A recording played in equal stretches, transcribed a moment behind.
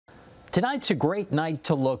Tonight's a great night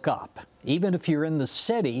to look up. Even if you're in the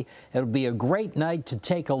city, it'll be a great night to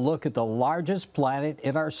take a look at the largest planet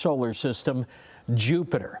in our solar system,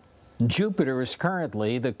 Jupiter. Jupiter is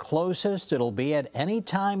currently the closest it'll be at any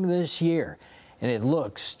time this year, and it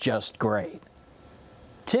looks just great.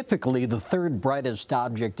 Typically the third brightest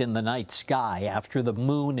object in the night sky after the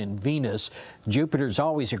moon and Venus, Jupiter's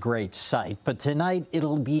always a great sight, but tonight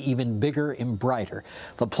it'll be even bigger and brighter.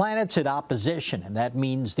 The planet's at opposition, and that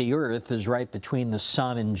means the Earth is right between the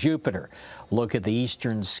Sun and Jupiter. Look at the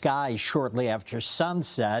eastern sky shortly after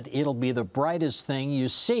sunset. It'll be the brightest thing you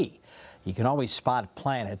see. You can always spot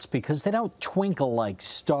planets because they don't twinkle like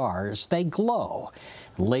stars, they glow.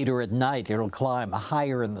 Later at night, it'll climb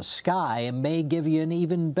higher in the sky and may give you an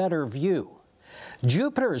even better view.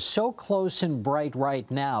 Jupiter is so close and bright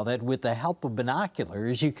right now that with the help of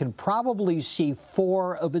binoculars, you can probably see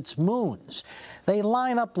 4 of its moons. They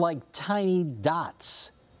line up like tiny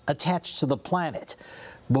dots attached to the planet.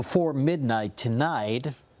 Before midnight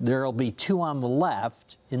tonight, there'll be 2 on the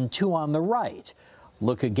left and 2 on the right.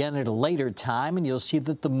 Look again at a later time and you'll see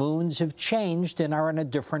that the moons have changed and are in a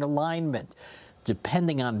different alignment.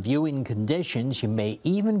 Depending on viewing conditions, you may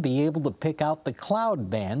even be able to pick out the cloud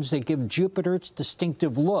bands that give Jupiter its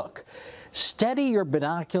distinctive look. Steady your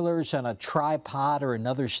binoculars on a tripod or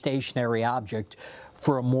another stationary object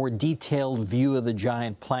for a more detailed view of the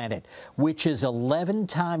giant planet, which is 11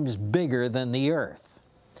 times bigger than the Earth.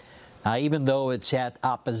 Now, even though it's at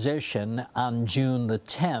opposition on June the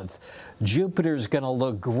 10th, Jupiter's going to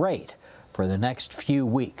look great for the next few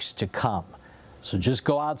weeks to come. So just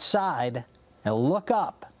go outside and look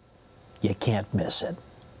up. You can't miss it.